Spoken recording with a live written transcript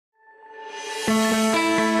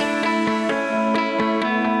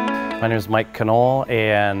My name is Mike Knoll,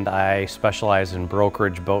 and I specialize in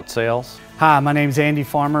brokerage boat sales. Hi, my name is Andy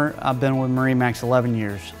Farmer. I've been with MarineMax 11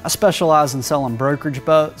 years. I specialize in selling brokerage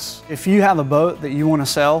boats. If you have a boat that you want to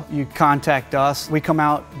sell, you contact us. We come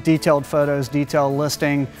out, detailed photos, detailed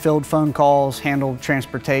listing, field phone calls, handle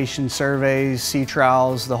transportation, surveys, sea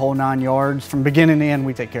trials, the whole 9 yards. From beginning to end,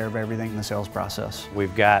 we take care of everything in the sales process.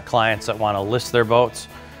 We've got clients that want to list their boats,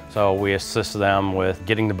 so we assist them with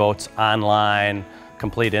getting the boats online,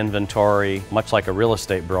 complete inventory. Much like a real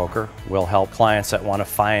estate broker, we'll help clients that want to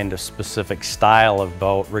find a specific style of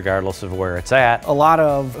boat regardless of where it's at. A lot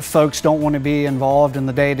of folks don't want to be involved in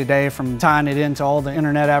the day-to-day, from tying it into all the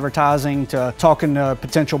internet advertising to talking to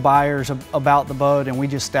potential buyers about the boat, and we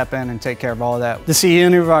just step in and take care of all of that. To see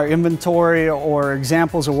any of our inventory or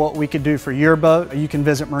examples of what we could do for your boat, you can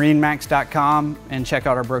visit MarineMax.com and check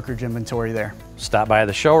out our brokerage inventory there. Stop by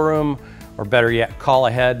the showroom, or better yet, call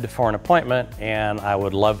ahead for an appointment, and I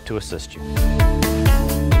would love to assist you.